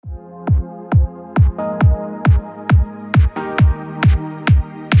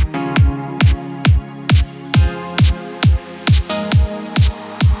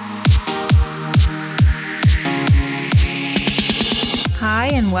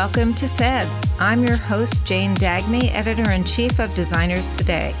welcome to SED. I'm your host, Jane Dagmy, Editor-in-Chief of Designers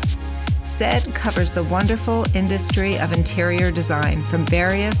Today. SED covers the wonderful industry of interior design from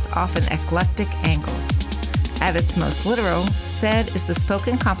various, often eclectic angles. At its most literal, SED is the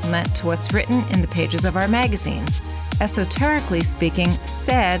spoken complement to what's written in the pages of our magazine. Esoterically speaking,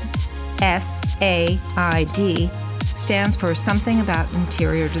 SED, S-A-I-D, stands for Something About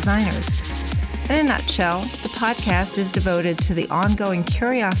Interior Designers. In a nutshell, the podcast is devoted to the ongoing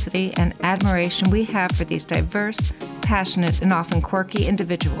curiosity and admiration we have for these diverse, passionate, and often quirky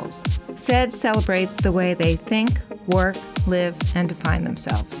individuals. SED celebrates the way they think, work, live, and define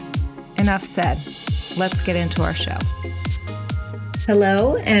themselves. Enough said. Let's get into our show.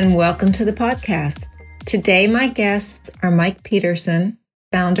 Hello, and welcome to the podcast. Today, my guests are Mike Peterson,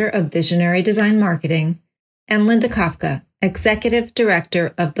 founder of Visionary Design Marketing, and Linda Kafka, Executive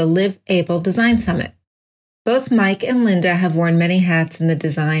Director of the Live Able Design Summit. Both Mike and Linda have worn many hats in the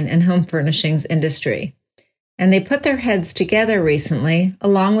design and home furnishings industry, and they put their heads together recently,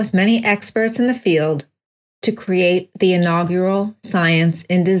 along with many experts in the field, to create the inaugural Science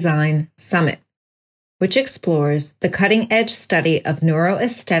in Design Summit, which explores the cutting-edge study of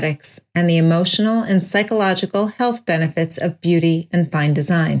neuroaesthetics and the emotional and psychological health benefits of beauty and fine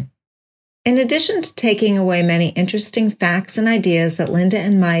design. In addition to taking away many interesting facts and ideas that Linda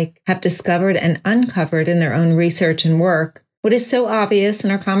and Mike have discovered and uncovered in their own research and work, what is so obvious in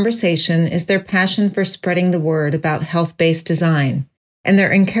our conversation is their passion for spreading the word about health-based design and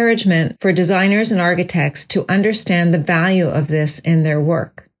their encouragement for designers and architects to understand the value of this in their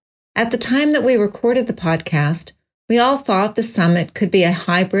work. At the time that we recorded the podcast, we all thought the summit could be a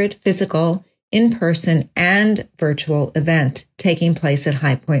hybrid physical, in-person, and virtual event taking place at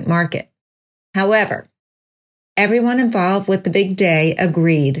High Point Market. However, everyone involved with the big day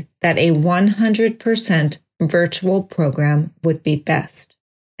agreed that a 100% virtual program would be best.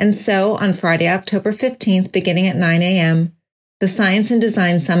 And so on Friday, October 15th, beginning at 9 a.m., the Science and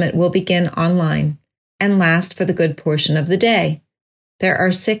Design Summit will begin online and last for the good portion of the day. There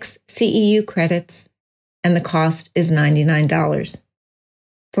are 6 CEU credits, and the cost is $99.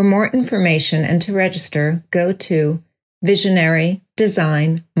 For more information and to register, go to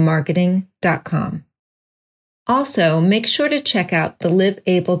visionarydesignmarketing.com. Also, make sure to check out the Live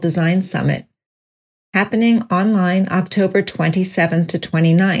Able Design Summit, happening online October 27th to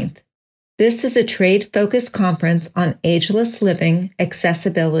 29th. This is a trade-focused conference on ageless living,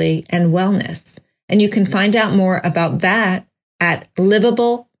 accessibility, and wellness, and you can find out more about that at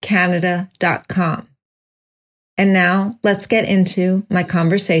livablecanada.com. And now, let's get into my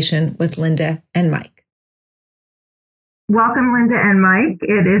conversation with Linda and Mike. Welcome, Linda and Mike.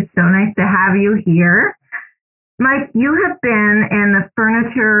 It is so nice to have you here. Mike, you have been in the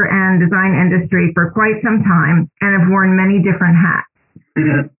furniture and design industry for quite some time and have worn many different hats.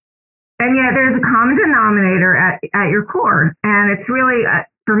 And yet there's a common denominator at your core. And it's really,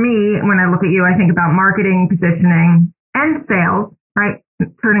 for me, when I look at you, I think about marketing, positioning, and sales, right?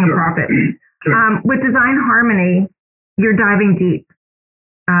 Turning a profit. Sure. With Design Harmony, you're diving deep.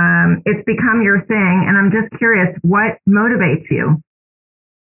 It's become your thing, and I'm just curious, what motivates you?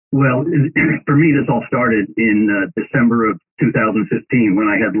 Well, for me, this all started in December of 2015 when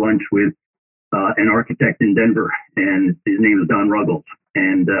I had lunch with an architect in Denver, and his name is Don Ruggles.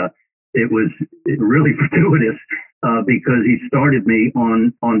 And it was really fortuitous because he started me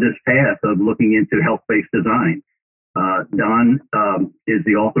on this path of looking into health-based design. Don is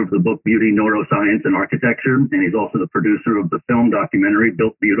the author of the book Beauty, Neuroscience, and Architecture, and he's also the producer of the film documentary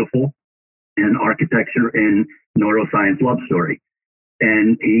Built Beautiful, an architecture and neuroscience love story.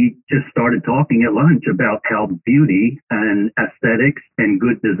 And he just started talking at lunch about how beauty and aesthetics and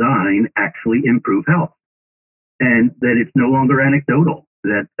good design actually improve health, and that it's no longer anecdotal,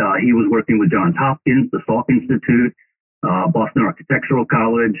 that he was working with Johns Hopkins, the Salk Institute, Boston Architectural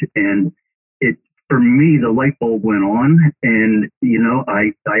College, and for me, the light bulb went on, and,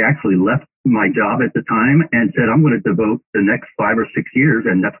 I actually left my job at the time and said, I'm going to devote the next 5 or 6 years,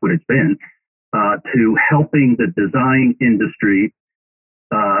 and that's what it's been, to helping the design industry,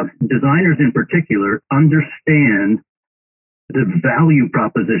 designers in particular, understand the value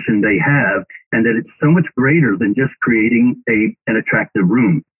proposition they have, and that it's so much greater than just creating an attractive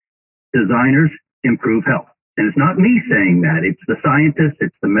room. Designers improve health. And it's not me saying that. It's the scientists,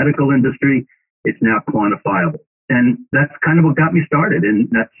 it's the medical industry. It's now quantifiable. And that's kind of what got me started.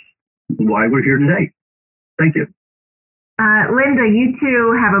 And that's why we're here today. Thank you. Linda, you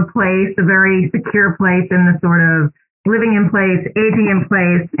two have a place, a very secure place in the sort of living in place, aging in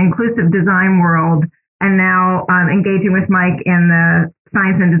place, inclusive design world, and now engaging with Mike in the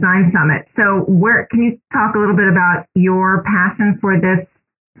Science and Design Summit. So can you talk a little bit about your passion for this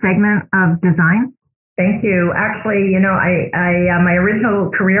segment of design? Thank you. Actually, my original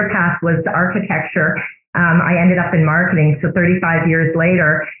career path was architecture. I ended up in marketing. So 35 years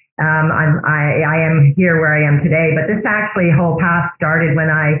later, I am here where I am today. But this actually whole path started when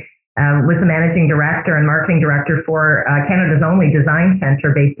I was the managing director and marketing director for Canada's only design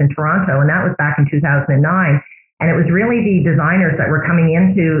center based in Toronto. And that was back in 2009. And it was really the designers that were coming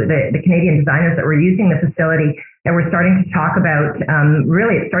into the Canadian designers that were using the facility that were starting to talk about,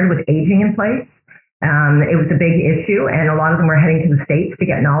 really, it started with aging in place. It was a big issue, and a lot of them were heading to the States to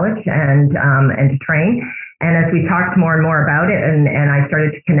get knowledge and to train. And as we talked more and more about it, and I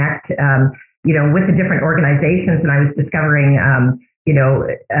started to connect, with the different organizations, and I was discovering,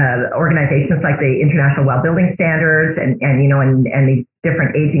 organizations like the International Well Building Standards and these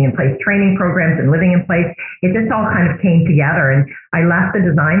different aging in place training programs and living in place. It just all kind of came together. And I left the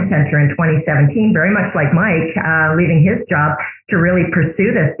design center in 2017, very much like Mike, leaving his job to really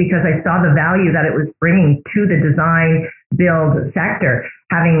pursue this because I saw the value that it was bringing to the design build sector,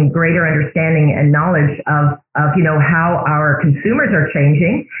 having greater understanding and knowledge of how our consumers are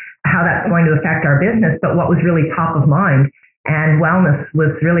changing, how that's going to affect our business, but what was really top of mind. And wellness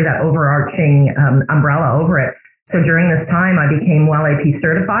was really that overarching umbrella over it. So during this time, I became WELL AP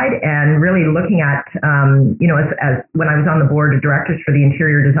certified and really looking at, as when I was on the board of directors for the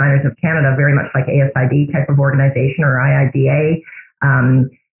Interior Designers of Canada, very much like ASID type of organization or IIDA,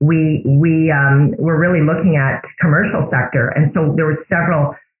 we were really looking at commercial sector. And so there were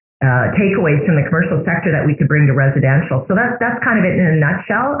several takeaways from the commercial sector that we could bring to residential. So that's kind of it in a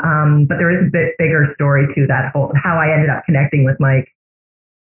nutshell. But there is a bit bigger story to that whole, how I ended up connecting with Mike.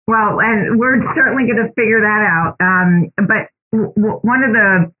 Well, and we're certainly going to figure that out. But one of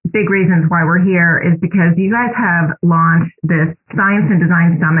the big reasons why we're here is because you guys have launched this Science and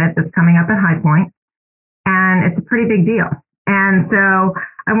Design Summit that's coming up at High Point, and it's a pretty big deal. And so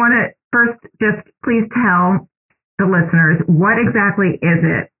I want to first just please tell the listeners, what exactly is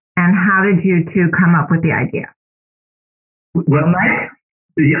it? And how did you two come up with the idea? Well, Mike?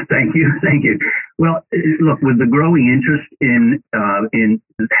 Yeah, thank you. Well, look, with the growing interest in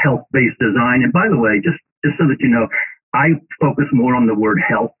health-based design, and by the way, just so that you know, I focus more on the word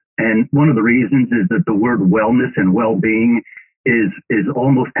health, and one of the reasons is that the word wellness and well-being is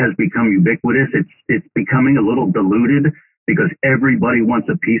almost has become ubiquitous. It's becoming a little diluted because everybody wants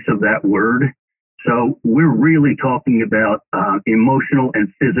a piece of that word. So we're really talking about emotional and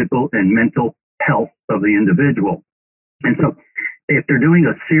physical and mental health of the individual. And so after doing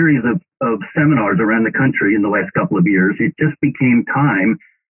a series of seminars around the country in the last couple of years, it just became time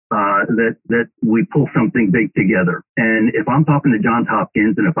that we pull something big together. And if I'm talking to Johns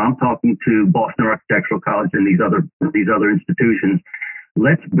Hopkins and if I'm talking to Boston Architectural College and these other institutions,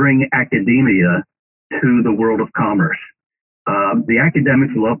 let's bring academia to the world of commerce. The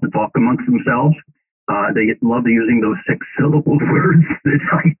academics love to talk amongst themselves. They love using those 6-syllable words that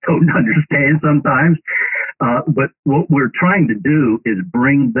I don't understand sometimes. But what we're trying to do is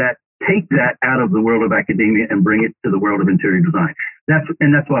take that out of the world of academia and bring it to the world of interior design. That's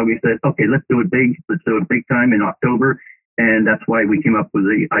why we said, okay, let's do it big. Let's do it big time in October. And that's why we came up with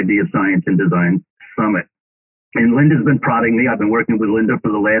the idea of Science and Design Summit. And Linda's been prodding me. I've been working with Linda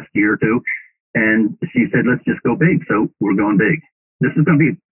for the last year or two. And she said, let's just go big. So we're going big. This is going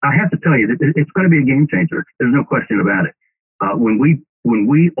to be, I have to tell you, it's going to be a game changer. There's no question about it. When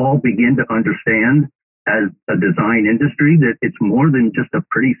we all begin to understand as a design industry that it's more than just a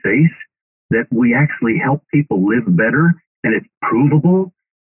pretty face, that we actually help people live better and it's provable,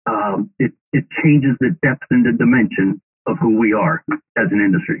 it changes the depth and the dimension of who we are as an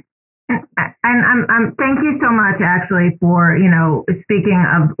industry. And thank you so much, actually, for, speaking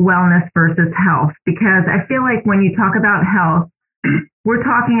of wellness versus health, because I feel like when you talk about health, we're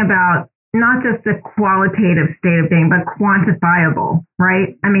talking about not just a qualitative state of being, but quantifiable,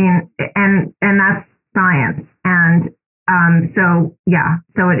 right? I mean, and that's science. And so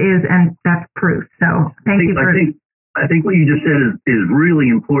it is, and that's proof. So thank you. I think what you just said is really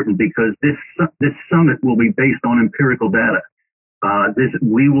important because this summit will be based on empirical data.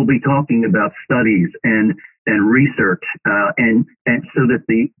 We will be talking about studies and research, and so that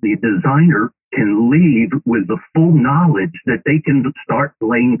the designer can leave with the full knowledge that they can start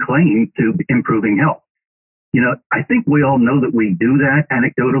laying claim to improving health. I think we all know that we do that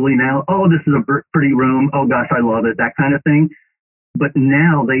anecdotally now. Oh, this is a pretty room. Oh gosh, I love it. That kind of thing. But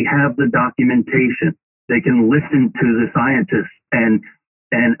now they have the documentation. They can listen to the scientists and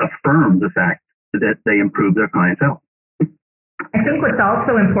affirm the fact that they improve their client's health. I think what's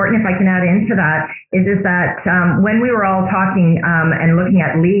also important, if I can add into that, is that when we were all talking and looking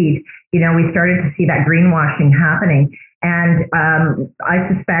at LEED, we started to see that greenwashing happening. And I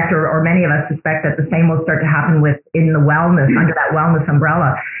suspect, or many of us suspect, that the same will start to happen in the wellness, under that wellness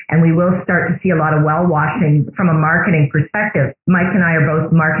umbrella. And we will start to see a lot of well washing from a marketing perspective. Mike and I are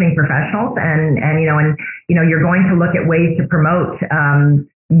both marketing professionals, and you're going to look at ways to promote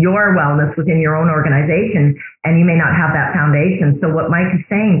your wellness within your own organization, and you may not have that foundation. So what Mike is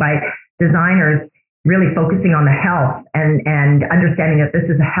saying, by designers really focusing on the health and understanding that this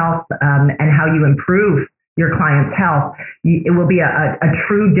is a health and how you improve your client's health, it will be a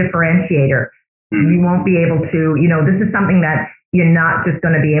true differentiator. You won't be able to, this is something that you're not just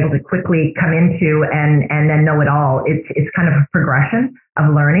going to be able to quickly come into and then know it all. It's kind of a progression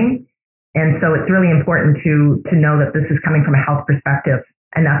of learning. And so it's really important to know that this is coming from a health perspective.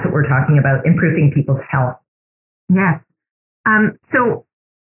 And that's what we're talking about, improving people's health. Yes. So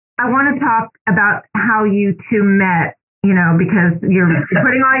I want to talk about how you two met, because you're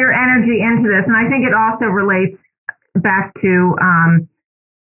putting all your energy into this. And I think it also relates back to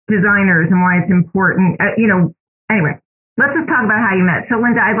designers and why it's important. Anyway, let's just talk about how you met. So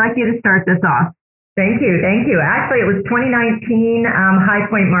Linda, I'd like you to start this off. Thank you. Actually, it was 2019 High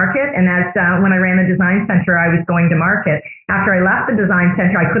Point Market. And as when I ran the design center, I was going to market. After I left the design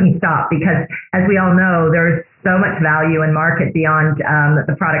center, I couldn't stop because, as we all know, there's so much value in market beyond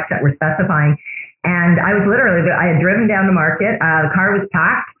the products that we're specifying. And I had driven down to market. The car was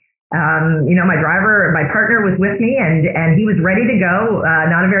packed. My partner was with me, and he was ready to go.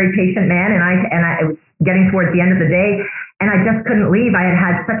 Not a very patient man, and I was getting towards the end of the day, and I just couldn't leave. I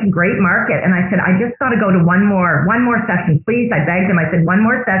had such a great market, and I said, I just got to go to one more session, please. I begged him. I said, one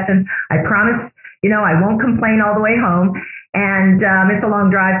more session. I promise, I won't complain all the way home. And it's a long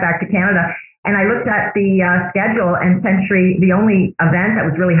drive back to Canada. And I looked at the schedule, and Century, the only event that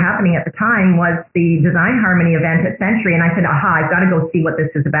was really happening at the time was the Design Harmony event at Century. And I said, I've got to go see what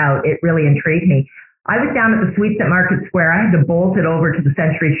this is about. It really intrigued me. I was down at the Suites at Market Square. I had to bolt it over to the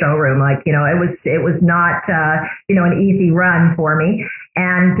Century showroom. It was not, an easy run for me.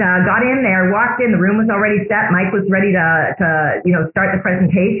 And got in there, walked in. The room was already set. Mike was ready to start the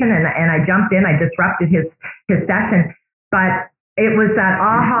presentation. And I jumped in. I disrupted his session. But it was that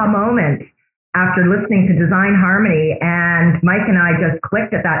aha moment after listening to Design Harmony, and Mike and I just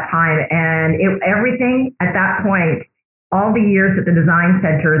clicked at that time. And everything at that point, all the years at the Design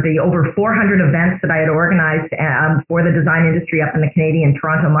Center, the over 400 events that I had organized for the design industry up in the Canadian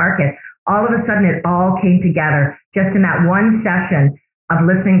Toronto market, all of a sudden it all came together just in that one session of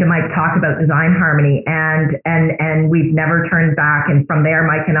listening to Mike talk about Design Harmony. And we've never turned back. And from there,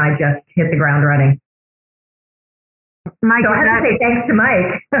 Mike and I just hit the ground running. Mike, so I have to say thanks to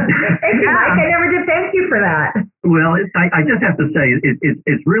Mike. Thank you, Mike. I never did thank you for that. Well, I just have to say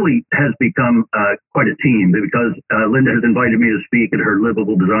it really has become quite a team, because Linda has invited me to speak at her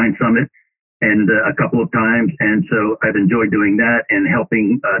Livable Design Summit and a couple of times. And so I've enjoyed doing that and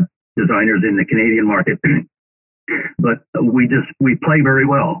helping designers in the Canadian market. But we play very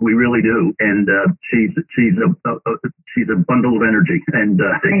well. We really do. And she's a bundle of energy, and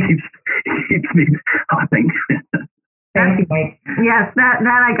it keeps me hopping. Thank you, Mike. Yes, that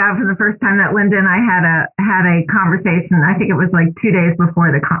I got from the first time that Linda and I had a conversation. I think it was like 2 days before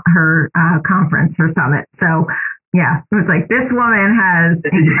her conference, her summit. So yeah, it was like, this woman has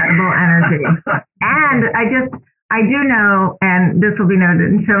incredible energy. And I do know, and this will be noted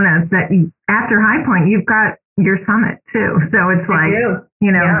in show notes, that after High Point, you've got your summit too. So it's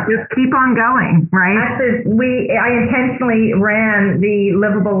just keep on going, right? Actually, I intentionally ran the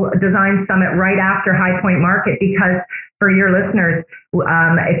Livable Design Summit right after High Point Market, because for your listeners,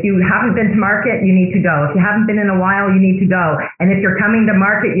 if you haven't been to market, you need to go. If you haven't been in a while, you need to go. And if you're coming to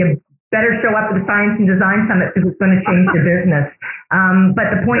market, you better show up at the Science and Design Summit, because it's going to change the business.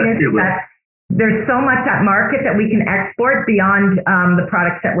 But the point is that there's so much at market that we can export beyond the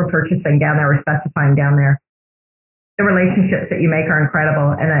products that we're purchasing down there or specifying down there. The relationships that you make are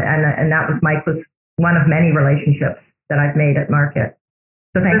incredible. And that was Mike was one of many relationships that I've made at market.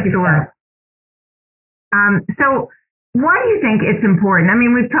 So thank you for that. So why do you think it's important? I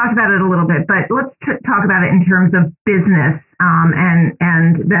mean, we've talked about it a little bit, but let's talk about it in terms of business and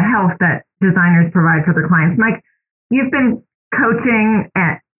the health that designers provide for their clients. Mike, you've been coaching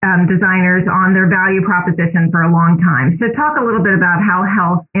at designers on their value proposition for a long time. So talk a little bit about how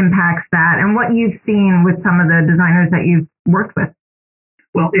health impacts that and what you've seen with some of the designers that you've worked with.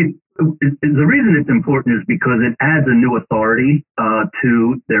 Well, the reason it's important is because it adds a new authority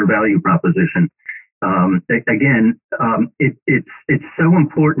to their value proposition. It's so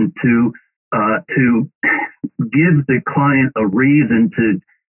important to give the client a reason to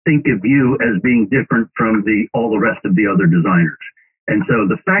think of you as being different from all the rest of the other designers. And so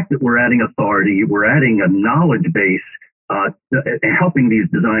the fact that we're adding authority, we're adding a knowledge base, helping these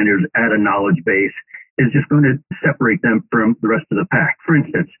designers add a knowledge base is just going to separate them from the rest of the pack. For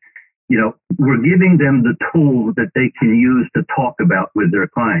instance, we're giving them the tools that they can use to talk about with their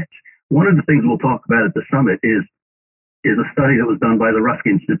clients. One of the things we'll talk about at the summit is a study that was done by the Rusk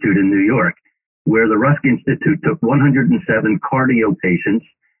Institute in New York, where the Rusk Institute took 107 cardio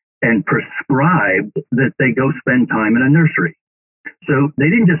patients and prescribed that they go spend time in a nursery. So they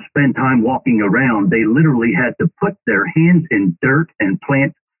didn't just spend time walking around. They literally had to put their hands in dirt and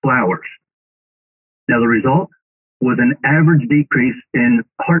plant flowers. Now, the result was an average decrease in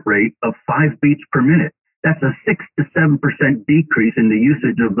heart rate of 5 beats per minute. That's a 6 to 7% decrease in the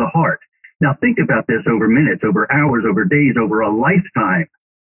usage of the heart. Now, think about this over minutes, over hours, over days, over a lifetime.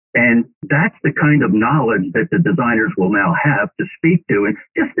 And that's the kind of knowledge that the designers will now have to speak to. And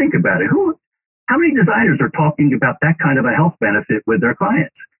just think about it. How many designers are talking about that kind of a health benefit with their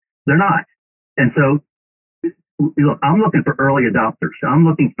clients? They're not. And so, look, I'm looking for early adopters. I'm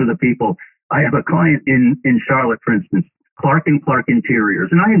looking for the people. I have a client in Charlotte, for instance, Clark & Clark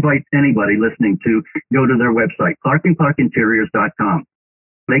Interiors. And I invite anybody listening to go to their website, clarkandclarkinteriors.com.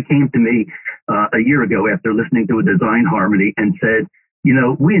 They came to me a year ago after listening to a Design Harmony and said,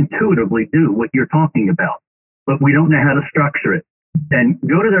 we intuitively do what you're talking about, but we don't know how to structure it. And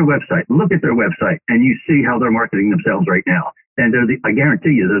go to their website, look at their website, and you see how they're marketing themselves right now. And I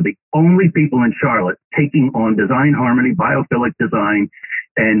guarantee you, they're the only people in Charlotte taking on Design Harmony, biophilic design,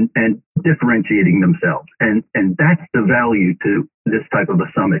 and differentiating themselves. And that's the value to this type of a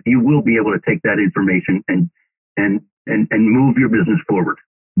summit. You will be able to take that information and move your business forward.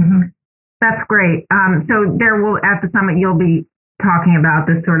 Mm-hmm. That's great. So at the summit, you'll be talking about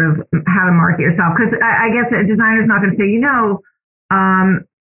this sort of how to market yourself. Because I guess a designer's not going to say,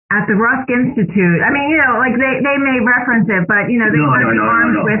 at the Rusk Institute, they may reference it, but, they want to be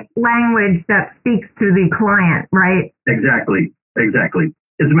armed with language that speaks to the client, right? Exactly. As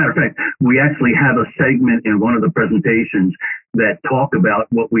a matter of fact, we actually have a segment in one of the presentations that talk about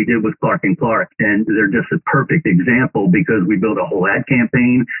what we did with Clark & Clark. And they're just a perfect example because we built a whole ad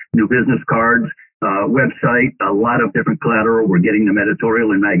campaign, new business cards, website, a lot of different collateral. We're getting them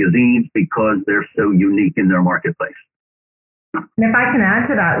editorial in magazines because they're so unique in their marketplace. And if I can add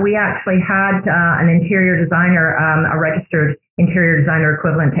to that, we actually had an interior designer, a registered interior designer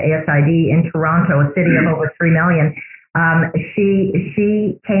equivalent to ASID in Toronto, a city of over 3 million.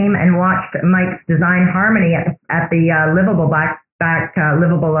 She came and watched Mike's Design Harmony at the Livable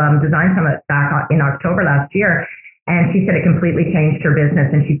Design Summit back in October last year. And she said it completely changed her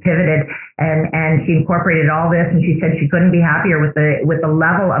business, and she pivoted and she incorporated all this. And she said she couldn't be happier with the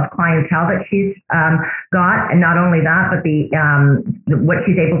level of clientele that she's got, and not only that, but what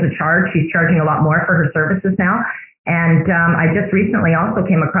she's able to charge. She's charging a lot more for her services now. And I just recently also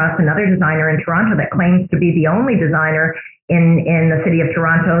came across another designer in Toronto that claims to be the only designer in the city of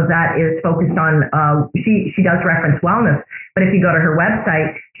Toronto that is focused on, she does reference wellness, but if you go to her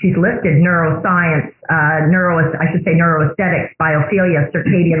website, she's listed neuroscience, neuroaesthetics, biophilia,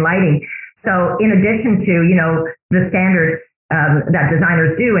 circadian lighting. So in addition to, the standard that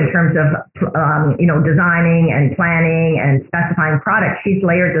designers do in terms of, designing and planning and specifying product, she's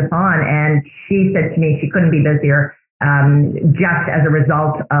layered this on. And she said to me she couldn't be busier just as a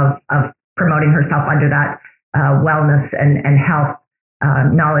result of promoting herself under that wellness and health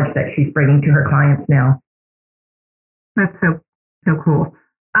knowledge that she's bringing to her clients now. That's so cool.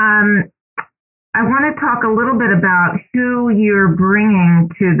 I want to talk a little bit about who you're bringing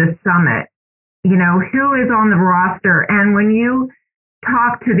to the summit. Who is on the roster? And when you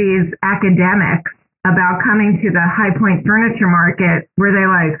talk to these academics about coming to the High Point furniture market, were they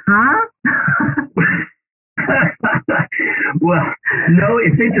like, huh? Well, no,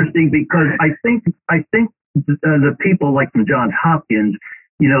 it's interesting because I think the people like from Johns Hopkins,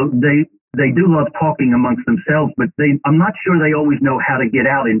 they do love talking amongst themselves, but I'm not sure they always know how to get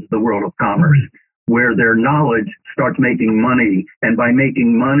out into the world of commerce, where their knowledge starts making money. And by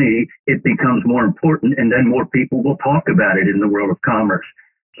making money, it becomes more important. And then more people will talk about it in the world of commerce.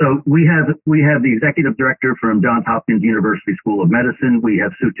 So we have the executive director from Johns Hopkins University School of Medicine. We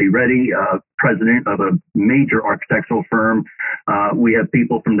have Suchi Reddy, president of a major architectural firm. We have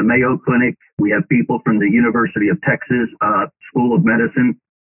people from the Mayo Clinic. We have people from the University of Texas School of Medicine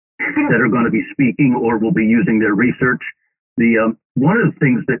that are going to be speaking or will be using their research. One of the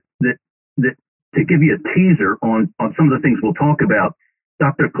things that to give you a teaser on some of the things we'll talk about,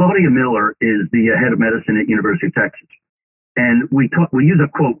 Dr. Claudia Miller is the head of medicine at University of Texas. And we use a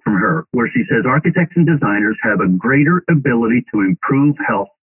quote from her where she says, architects and designers have a greater ability to improve health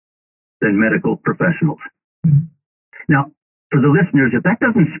than medical professionals. Mm-hmm. Now, for the listeners, if that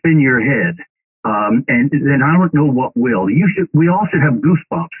doesn't spin your head, and then I don't know what will. We all should have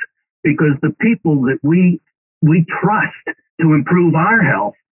goosebumps, because the people that we trust to improve our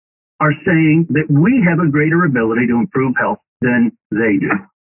health are saying that we have a greater ability to improve health than they do.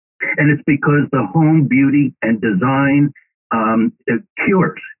 And it's because the home beauty and design, it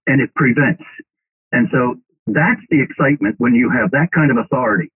cures and it prevents. And so that's the excitement when you have that kind of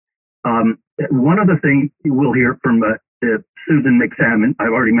authority. One other thing we'll hear from Susan McSalmon.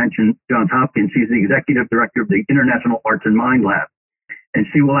 I've already mentioned Johns Hopkins. She's the executive director of the International Arts and Mind Lab. And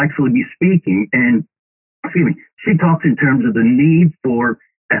she will actually be speaking. And she talks in terms of the need for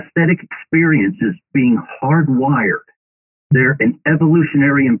aesthetic experiences being hardwired. They're an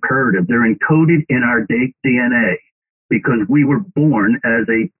evolutionary imperative. They're encoded in our DNA because we were born as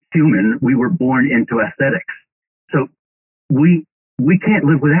a human. We were born into aesthetics. So we can't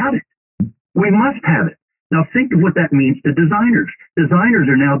live without it. We must have it. Now think of what that means to designers. Designers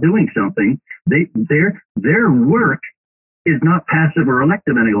are now doing something. Their work is not passive or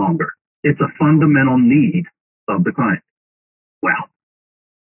elective any longer. It's a fundamental need of the client. Wow.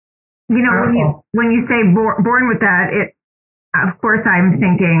 You know, when you say born with that, of course, I'm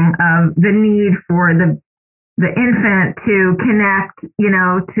thinking of the need for the infant to connect,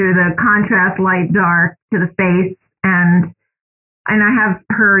 to the contrast, light, dark, to the face. And I have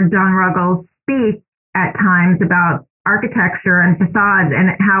heard Don Ruggles speak at times about architecture and facade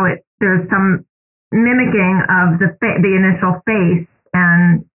and how there's some mimicking of the initial face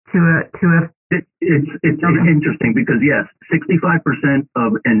and It's interesting because, yes, 65%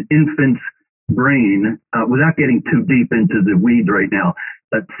 of an infant's brain, without getting too deep into the weeds right now,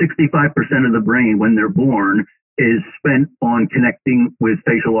 65% of the brain when they're born is spent on connecting with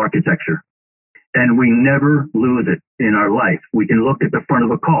facial architecture. And we never lose it in our life. We can look at the front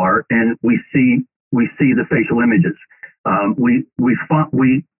of a car and we see the facial images.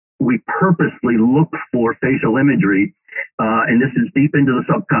 We purposely look for facial imagery, and this is deep into the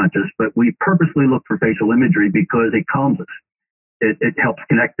subconscious, but we purposely look for facial imagery because it calms us. It helps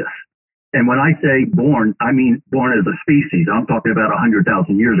connect us. And when I say born, I mean born as a species. I'm talking about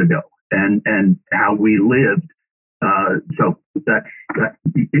 100,000 years ago and how we lived. So that's that.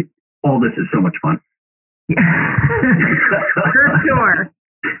 All this is so much fun. For sure.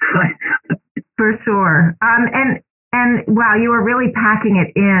 For sure. And wow, you were really packing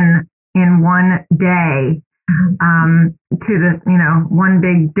it in one day, to the, one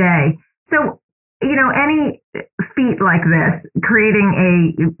big day. So, any feat like this, creating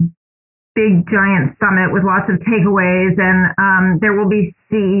a big giant summit with lots of takeaways, and there will be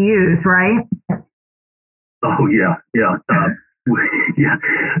CEUs, right? Oh yeah. Yeah.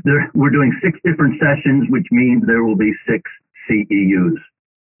 We're doing 6 different sessions, which means there will be 6 CEUs.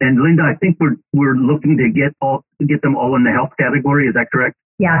 And Linda, I think we're looking to get them all in the health category. Is that correct?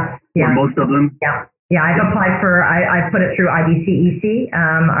 Yes. Or most of them? Yeah. I've applied I've put it through IDCEC.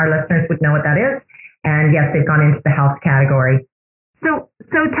 Our listeners would know what that is. And yes, they've gone into the health category. So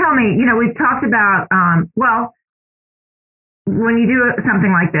tell me, we've talked about, when you do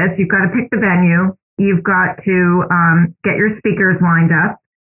something like this, you've got to pick the venue. You've got to get your speakers lined up,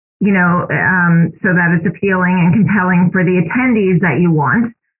 so that it's appealing and compelling for the attendees that you want.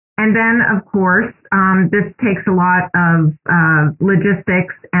 And then, of course, this takes a lot of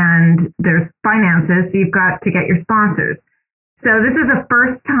logistics and there's finances. So you've got to get your sponsors. So this is a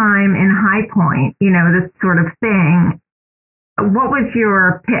first time in High Point, this sort of thing. What was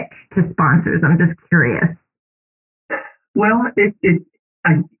your pitch to sponsors? I'm just curious. Well,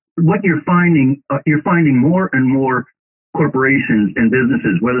 what you're finding more and more corporations and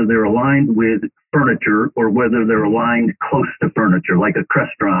businesses, whether they're aligned with furniture or whether they're aligned close to furniture, like a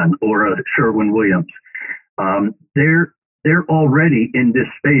Crestron or a Sherwin-Williams, they're already in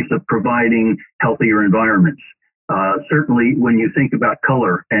this space of providing healthier environments. Certainly, when you think about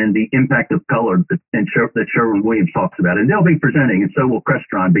color and the impact of color that Sherwin-Williams talks about, and they'll be presenting, and so will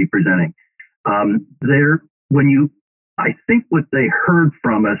Crestron be presenting. I think what they heard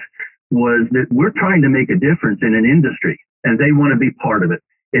from us was that we're trying to make a difference in an industry, and they want to be part of it.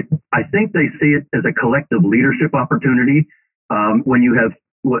 I think they see it as a collective leadership opportunity. When you have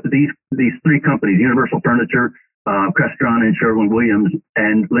these 3 companies, Universal Furniture, Crestron, and Sherwin-Williams,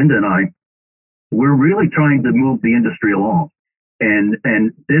 and Linda and I, we're really trying to move the industry along. And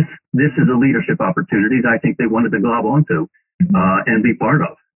this is a leadership opportunity that I think they wanted to glob onto and be part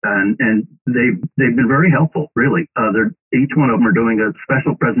of. And they've been very helpful, really. Each one of them are doing a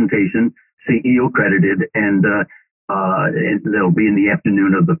special presentation, CEO accredited, and and they'll be in the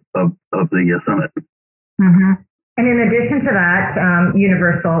afternoon of the summit. Mm-hmm. And in addition to that,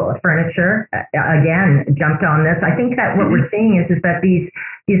 Universal Furniture again jumped on this. I think that what we're seeing is that these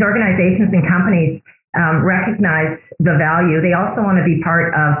organizations and companies recognize the value. They also want to be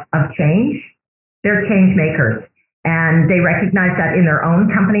part of change. They're change makers, and they recognize that in their own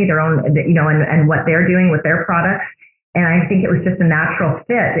company, their own, and what they're doing with their products. And I think it was just a natural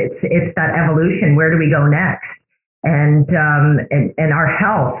fit. It's that evolution. Where do we go next? And our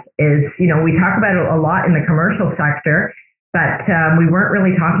health is, we talk about it a lot in the commercial sector, but we weren't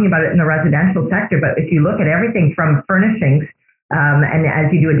really talking about it in the residential sector. But if you look at everything from furnishings, and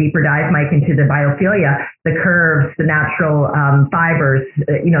as you do a deeper dive, Mike, into the biophilia, the curves, the natural fibers,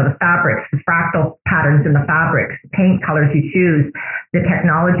 the fabrics, the fractal patterns in the fabrics, the paint colors you choose, the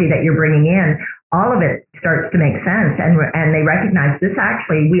technology that you're bringing in, all of it starts to make sense. And they recognize this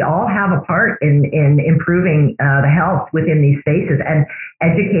actually, we all have a part in improving the health within these spaces and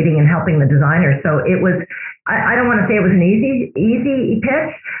educating and helping the designers. So it was, I don't want to say it was an easy pitch,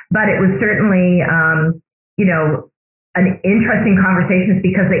 but it was certainly, an interesting conversations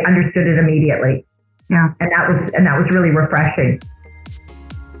because they understood it immediately. Yeah. And that was really refreshing.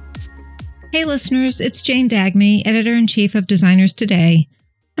 Hey listeners, it's Jane Dagmy, Editor-in-Chief of Designers Today.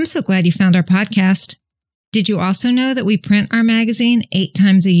 I'm so glad you found our podcast. Did you also know that we print our magazine 8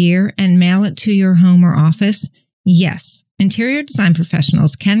 times a year and mail it to your home or office? Yes, interior design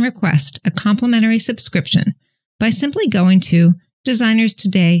professionals can request a complimentary subscription by simply going to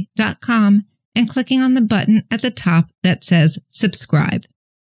designerstoday.com and clicking on the button at the top that says subscribe.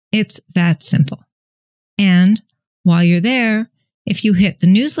 It's that simple. And while you're there, if you hit the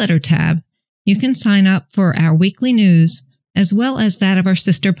newsletter tab, you can sign up for our weekly news as well as that of our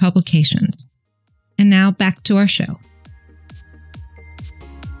sister publications. And now back to our show.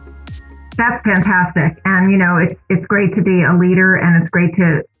 That's fantastic. And, it's great to be a leader, and it's great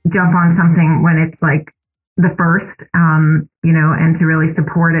to jump on something when it's like the first, and to really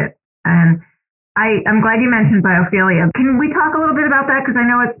support it. And I'm glad you mentioned biophilia. Can we talk a little bit about that? Because I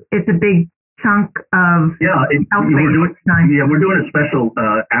know it's a big chunk of we're doing a special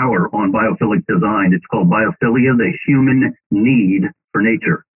hour on biophilic design. It's called Biophilia, the Human Need for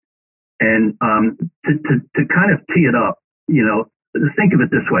Nature. And to kind of tee it up, think of it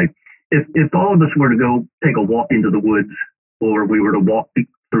this way. If all of us were to go take a walk into the woods, or we were to walk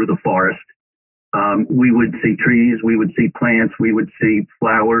through the forest, we would see trees, we would see plants, we would see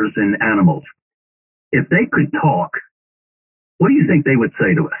flowers and animals. If they could talk, what do you think they would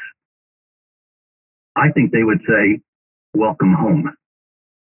say to us? I think they would say, welcome home.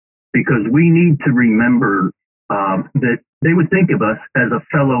 Because we need to remember that they would think of us as a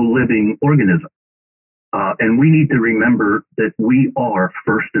fellow living organism. And we need to remember that we are,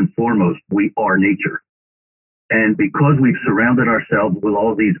 first and foremost, we are nature. And because we've surrounded ourselves with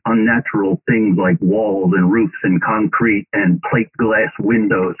all these unnatural things like walls and roofs and concrete and plate glass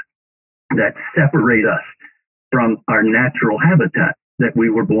windows that separate us from our natural habitat that we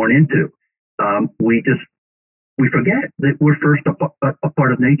were born into, we forget that we're first a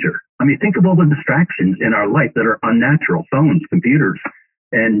part of nature. I mean, think of all the distractions in our life that are unnatural: phones, computers,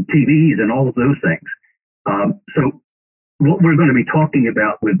 and TVs, and all of those things. So what we're going to be talking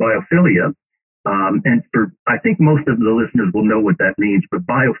about with biophilia, I think most of the listeners will know what that means, but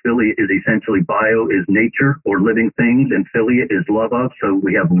biophilia is essentially, bio is nature or living things, and philia is love of. So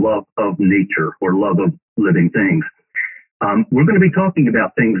we have love of nature or love of living things. We're going to be talking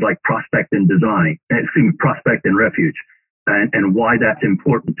about things like prospect and refuge, and why that's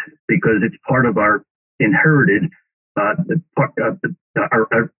important, because it's part of our inherited,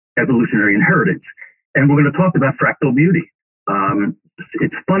 our evolutionary inheritance. And we're going to talk about fractal beauty.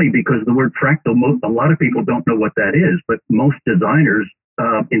 It's funny because the word fractal, a lot of people don't know what that is, but most designers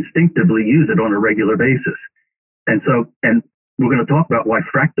instinctively use it on a regular basis. And we're going to talk about why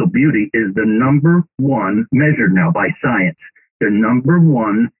fractal beauty is the number one, measured now by science, the number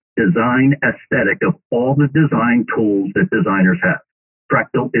one design aesthetic of all the design tools that designers have.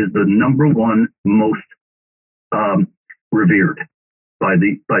 Fractal is the number one most revered by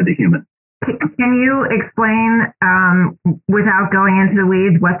the human. Can you explain, without going into the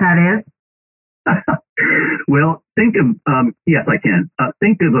weeds, what that is? Well, think of, yes, I can.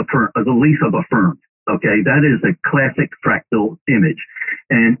 Think of the leaf of a fern. Okay, that is a classic fractal image.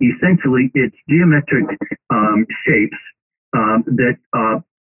 And essentially, it's geometric shapes that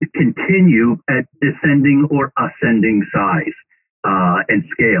continue at descending or ascending size and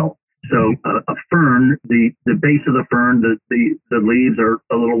scale. So a fern, the base of the fern, the leaves are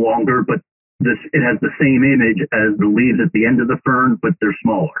a little longer, but it has the same image as the leaves at the end of the fern, but they're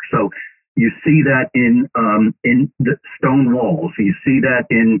smaller. So You see that in the stone walls. You see that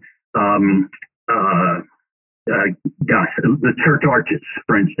in the church arches,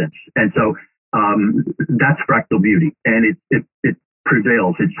 for instance. And so that's fractal beauty, and it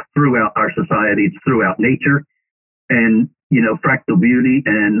prevails. It's throughout our society. It's throughout nature. And, fractal beauty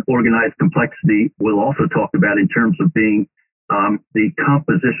and organized complexity we'll also talk about in terms of being the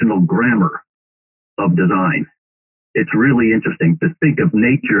compositional grammar of design. It's really interesting to think of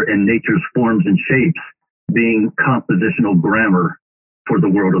nature and nature's forms and shapes being compositional grammar for the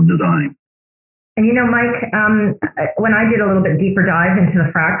world of design. And Mike, when I did a little bit deeper dive into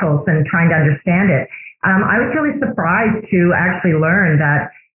the fractals and trying to understand it, I was really surprised to actually learn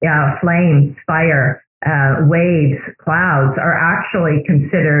that flames, fire, waves, clouds are actually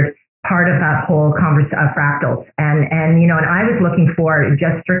considered part of that whole fractals. And I was looking for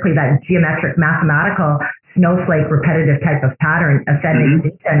just strictly that geometric, mathematical, snowflake, repetitive type of pattern, ascending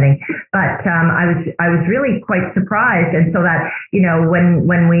and descending. But I was really quite surprised. And so that,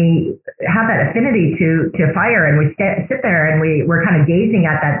 when we have that affinity to fire and we sit there and we're kind of gazing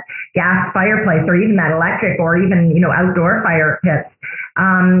at that gas fireplace or even that electric or even, outdoor fire pits,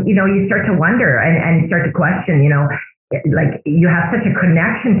 you start to wonder and start to question, like you have such a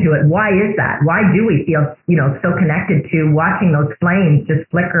connection to it. Why is that? Why do we feel, so connected to watching those flames just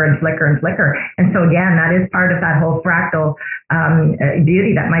flicker and flicker and flicker? And so again, that is part of that whole fractal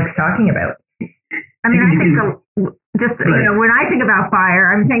beauty that Mike's talking about. I mean, I think when I think about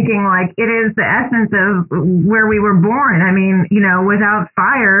fire, I'm thinking like it is the essence of where we were born. I mean, without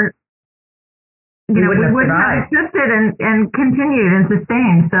fire, we wouldn't have existed and continued and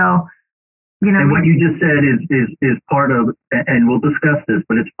sustained. So, and what you just said is part of, and we'll discuss this,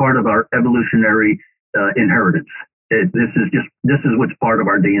 but it's part of our evolutionary inheritance. This is what's part of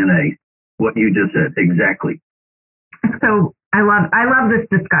our DNA. What you just said, exactly. So I love this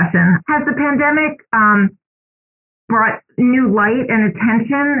discussion. Has the pandemic brought new light and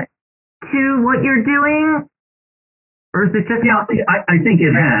attention to what you're doing, or is it just? Yeah, I think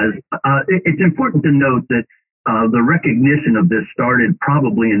it has. It's important to note that. The recognition of this started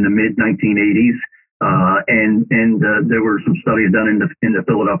probably in the mid 1980s, and there were some studies done in the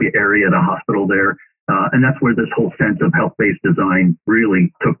Philadelphia area at a hospital there, and that's where this whole sense of health-based design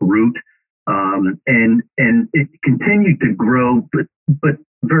really took root, and it continued to grow, but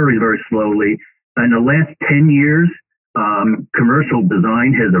very, very slowly. In the last 10 years, commercial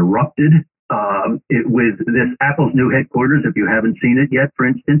design has erupted. With this Apple's new headquarters, if you haven't seen it yet, for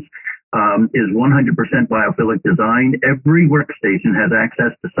instance, is 100% biophilic design. Every workstation has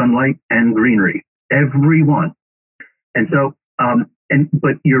access to sunlight and greenery, every one. And so,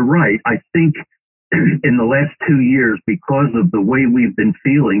 but you're right. I think in the last 2 years, because of the way we've been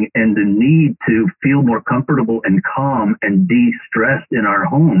feeling and the need to feel more comfortable and calm and de-stressed in our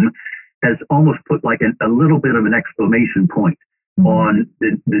home, has almost put like a little bit of an exclamation point on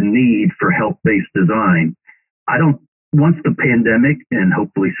the need for health-based design. Once the pandemic, and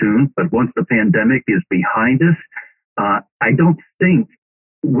hopefully soon, but once the pandemic is behind us, I don't think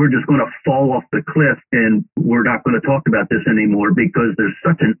we're just going to fall off the cliff and we're not going to talk about this anymore, because there's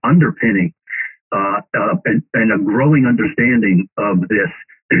such an underpinning and a growing understanding of this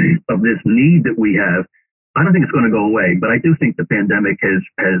need that we have. I don't think it's going to go away, but I do think the pandemic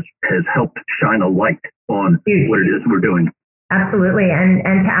has helped shine a light on what it is we're doing. Absolutely. And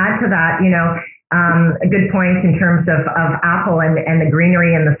to add to that, a good point in terms of Apple and the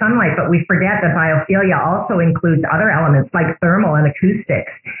greenery and the sunlight, but we forget that biophilia also includes other elements like thermal and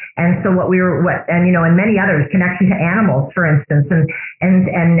acoustics. And so and many others, connection to animals, for instance, and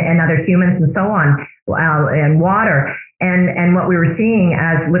other humans and so on, and water. And what we were seeing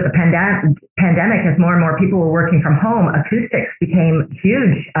as with the pandemic, as more and more people were working from home, acoustics became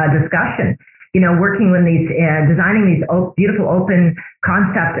huge discussion. Working with these, designing these beautiful open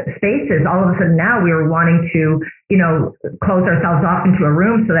concept spaces, all of a sudden now we were wanting to, close ourselves off into a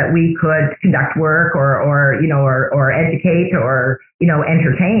room so that we could conduct work or educate or,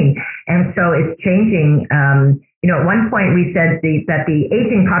 entertain. And so it's changing. At one point we said that the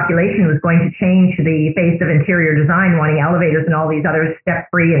aging population was going to change the face of interior design, wanting elevators and all these other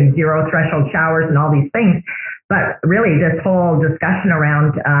step-free and zero threshold showers and all these things. But really this whole discussion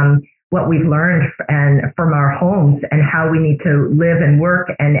around, what we've learned and from our homes and how we need to live and work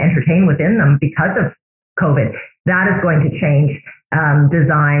and entertain within them because of COVID, that is going to change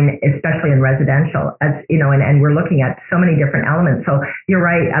design, especially in residential, as and we're looking at so many different elements. So you're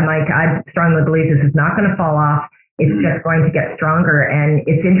right, Mike, I strongly believe this is not going to fall off. It's just going to get stronger. And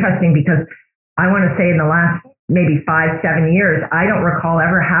it's interesting because I want to say in the last maybe 5-7 years, I don't recall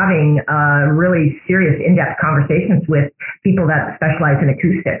ever having really serious in-depth conversations with people that specialize in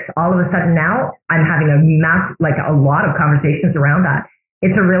acoustics. All of a sudden now I'm having a lot of conversations around that.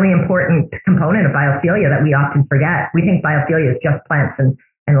 It's a really important component of biophilia that we often forget. We think biophilia is just plants and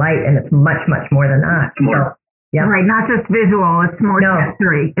light, and it's much, much more than that. So, yeah. Right. Not just visual. It's more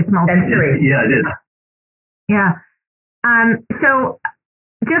sensory. It's sensory. Yeah, it is. Yeah. So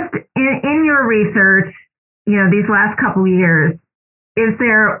just in your research, these last couple of years, is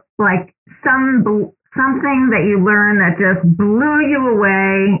there like something that you learned that just blew you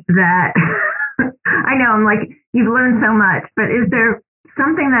away that I know I'm like, you've learned so much, but is there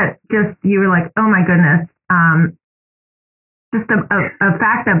something that just, you were like, oh my goodness, just a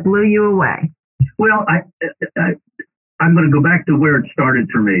fact that blew you away? Well, I'm going to go back to where it started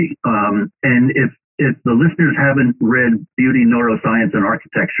for me. And if the listeners haven't read Beauty, Neuroscience, and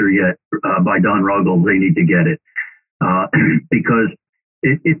Architecture yet by Don Ruggles, they need to get it because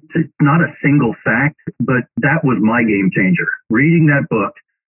it's not a single fact, but that was my game changer. Reading that book,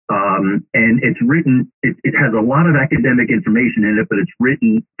 and it's written, it has a lot of academic information in it, but it's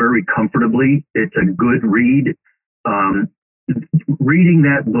written very comfortably. It's a good read. Reading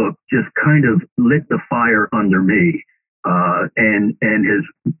that book just kind of lit the fire under me and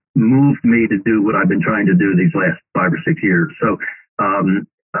has moved me to do what I've been trying to do these last 5 or 6 years. So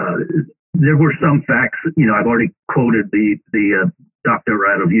there were some facts, I've already quoted the doctor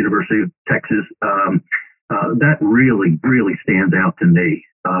out of University of Texas. That really, really stands out to me.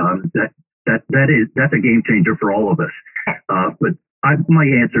 That's a game changer for all of us. But my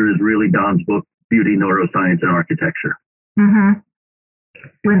answer is really Don's book, Beauty, Neuroscience, and Architecture. Mm-hmm.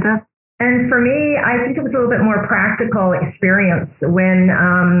 Linda? And for me, I think it was a little bit more practical experience when,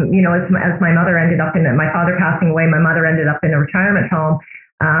 as my mother ended up my father passing away, my mother ended up in a retirement home.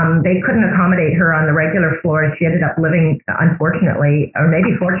 They couldn't accommodate her on the regular floors. She ended up living, unfortunately, or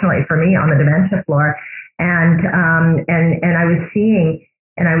maybe fortunately for me, on the dementia floor. And I was seeing,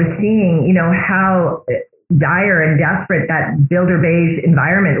 how dire and desperate that Builder Beige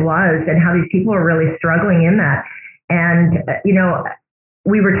environment was, and how these people are really struggling in that. And,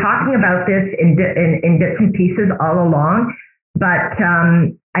 we were talking about this in bits and pieces all along, but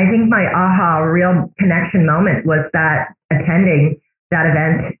I think my real connection moment was that attending that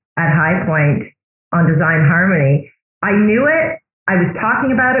event at High Point on Design Harmony. I knew it. I was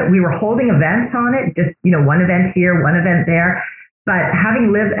talking about it. We were holding events on it, just, one event here, one event there. But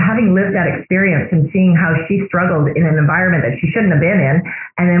having lived that experience and seeing how she struggled in an environment that she shouldn't have been in,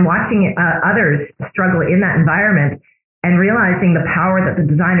 and then watching others struggle in that environment, and realizing the power that the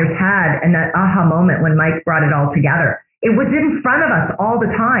designers had, and that aha moment when Mike brought it all together. It was in front of us all the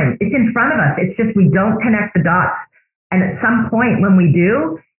time. It's in front of us. It's just we don't connect the dots. And at some point when we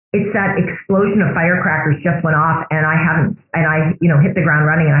do, it's that explosion of firecrackers just went off, and I hit the ground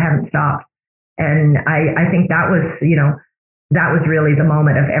running, and I haven't stopped. And I think that was, that was really the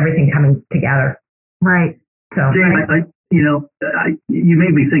moment of everything coming together. Right. So Jane, you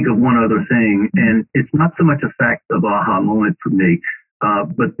made me think of one other thing, and it's not so much a fact of aha moment for me,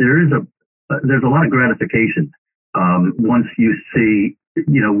 but there's a lot of gratification once you see,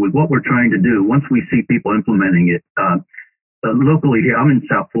 with what we're trying to do. Once we see people implementing it locally here, I'm in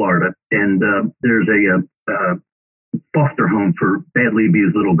South Florida, and there's a foster home for badly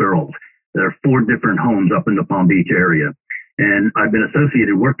abused little girls. There are 4 different homes up in the Palm Beach area, and I've been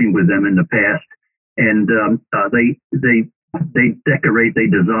associated working with them in the past. And they decorate, they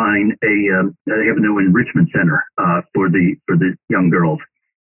design they have a new enrichment center for the young girls,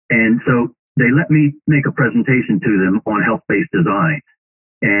 and so they let me make a presentation to them on health-based design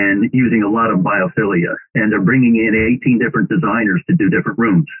and using a lot of biophilia. And they're bringing in 18 different designers to do different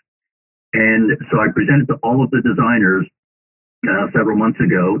rooms. And so I presented to all of the designers several months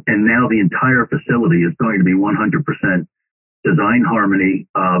ago, and now the entire facility is going to be 100% Design Harmony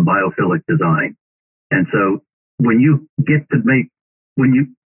biophilic design. And so when you get to when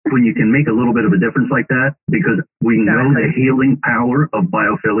you can make a little bit of a difference like that, because we know the healing power of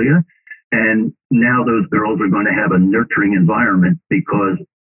biophilia, and now those girls are going to have a nurturing environment because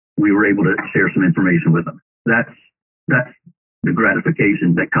we were able to share some information with them. That's the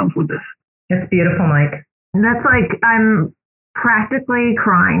gratification that comes with this. That's beautiful, Mike. That's like, I'm practically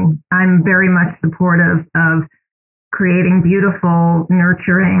crying. I'm very much supportive of creating beautiful,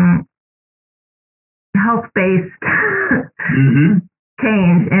 nurturing, health-based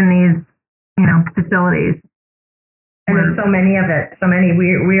change in these, facilities. And there's so many of it. So many.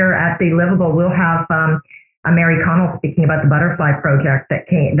 We're at the Livable. We'll have Mary Connell speaking about the Butterfly Project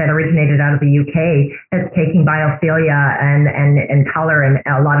that originated out of the UK. That's taking biophilia and color and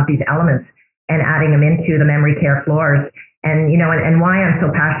a lot of these elements and adding them into the memory care floors. And, and why I'm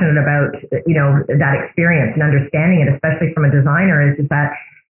so passionate about, that experience and understanding it, especially from a designer, is that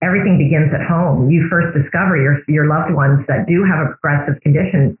everything begins at home. You first discover your loved ones that do have a progressive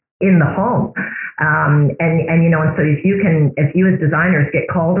condition in the home. And so if you as designers get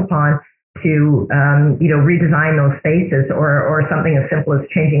called upon to, redesign those spaces or something as simple as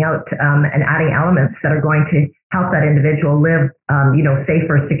changing out and adding elements that are going to help that individual live,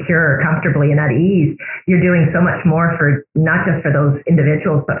 safer, secure, comfortably, and at ease, you're doing so much more for not just for those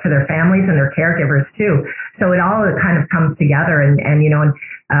individuals, but for their families and their caregivers too. So it all kind of comes together. And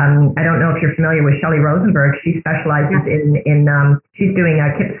I don't know if you're familiar with Shelley Rosenberg. She specializes in she's doing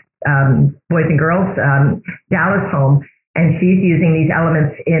KIPS Boys and Girls Dallas home. And she's using these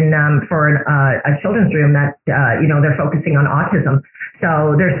elements in for a children's room that they're focusing on autism.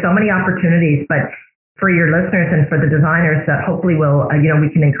 So there's so many opportunities. But for your listeners and for the designers that hopefully will, we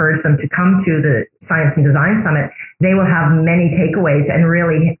can encourage them to come to the Science and Design Summit. They will have many takeaways and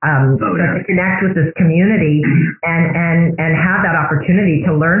really start to connect with this community and have that opportunity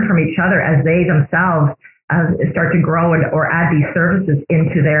to learn from each other as they themselves start to grow or add these services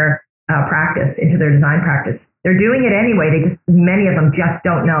into their practice, into their design practice. They're doing it anyway. Many of them just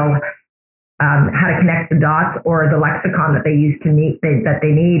don't know how to connect the dots or the lexicon that they use that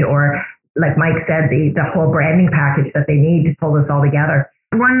they need, or like Mike said, the whole branding package that they need to pull this all together.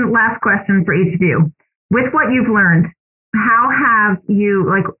 One last question for each of you. With what you've learned, how have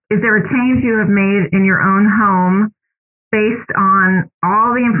you, is there a change you have made in your own home based on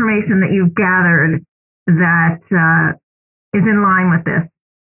all the information that you've gathered that is in line with this?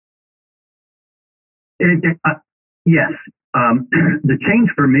 Yes. The change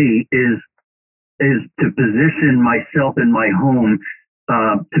for me is to position myself in my home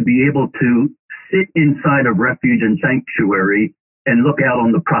to be able to sit inside of refuge and sanctuary and look out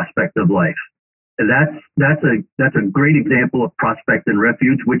on the prospect of life. That's a great example of prospect and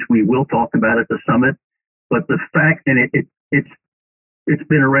refuge, which we will talk about at the summit. But the fact, and it's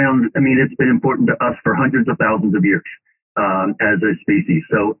been around. I mean, it's been important to us for hundreds of thousands of years. As a species.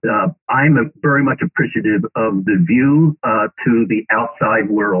 So I'm very much appreciative of the view to the outside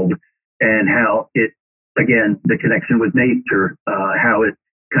world and how it, again, the connection with nature, how it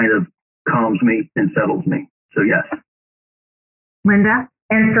kind of calms me and settles me. So yes. Linda?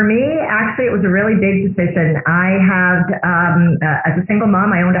 And for me, actually, it was a really big decision. I had, as a single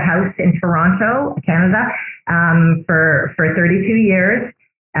mom, I owned a house in Toronto, Canada, for 32 years.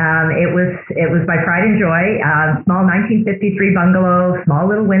 It was my pride and joy, small 1953 bungalow, small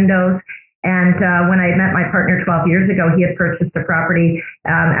little windows. And when I met my partner 12 years ago, he had purchased a property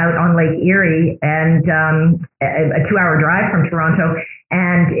out on Lake Erie, and a 2-hour drive from Toronto.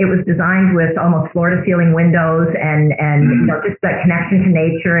 And it was designed with almost floor to ceiling windows and just that connection to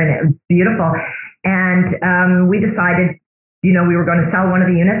nature, and it was beautiful. And we decided, we were going to sell one of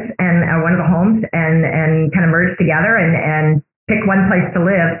the units and one of the homes and kind of merge together and pick one place to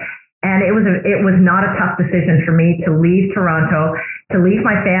live. And it was not a tough decision for me to leave Toronto, to leave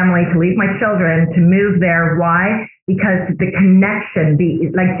my family, to leave my children, to move there. Why? Because the connection,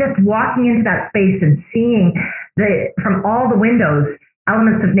 just walking into that space and seeing from all the windows,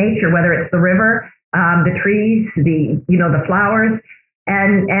 elements of nature, whether it's the river, the trees, the flowers.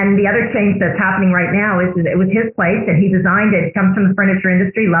 And the other change that's happening right now is it was his place and he designed it. He comes from the furniture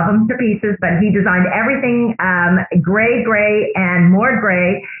industry, love him to pieces, but he designed everything gray, and more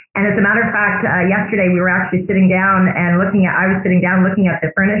gray. And as a matter of fact, yesterday we were actually sitting down and I was sitting down looking at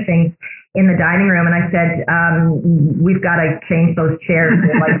the furnishings in the dining room. And I said, we've got to change those chairs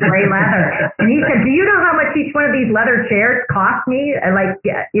to gray leather. And he said, do you know how much each one of these leather chairs cost me?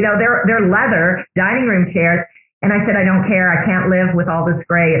 They're leather dining room chairs. And I said, I don't care. I can't live with all this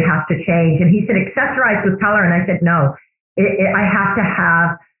gray. It has to change. And he said, accessorize with color. And I said, no, I have to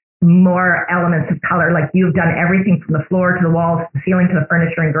have more elements of color. Like you've done everything from the floor to the walls, the ceiling to the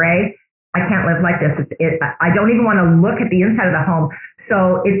furniture in gray. I can't live like this. I don't even want to look at the inside of the home.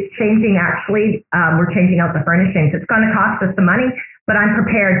 So it's changing. Actually, we're changing out the furnishings. It's going to cost us some money, but I'm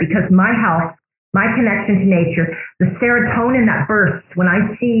prepared because my health, my connection to nature, the serotonin that bursts when I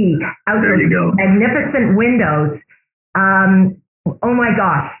see out those magnificent windows. Oh my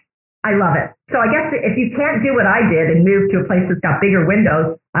gosh, I love it. So I guess if you can't do what I did and move to a place that's got bigger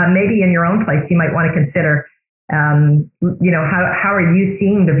windows, maybe in your own place, you might want to consider, how are you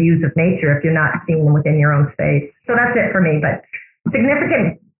seeing the views of nature if you're not seeing them within your own space? So that's it for me, but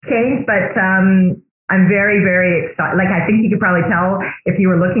significant change, but I'm very, very excited. I think you could probably tell if you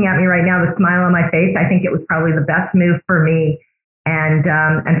were looking at me right now, the smile on my face. I think it was probably the best move for me and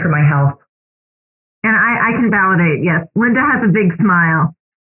for my health. And I can validate. Yes. Linda has a big smile.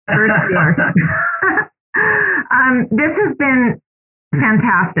 This has been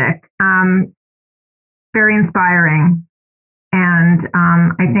fantastic, very inspiring. And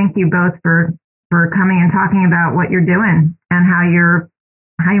I thank you both for coming and talking about what you're doing and how you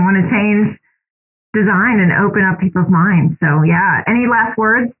want to change design and open up people's minds. So yeah, any last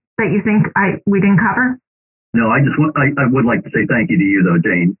words that you think we didn't cover? No, I would like to say thank you to you though,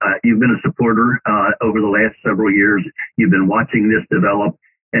 Jane. You've been a supporter over the last several years. You've been watching this develop.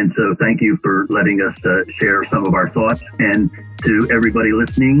 And so thank you for letting us share some of our thoughts. And to everybody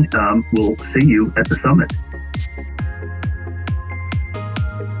listening, we'll see you at the summit.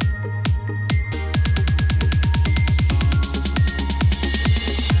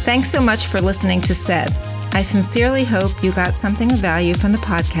 Thanks so much for listening to SAID. I sincerely hope you got something of value from the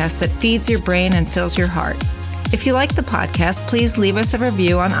podcast that feeds your brain and fills your heart. If you like the podcast, please leave us a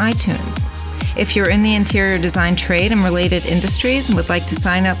review on iTunes. If you're in the interior design trade and related industries and would like to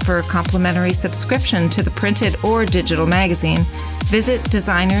sign up for a complimentary subscription to the printed or digital magazine, visit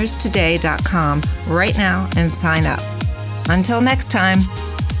designerstoday.com right now and sign up. Until next time.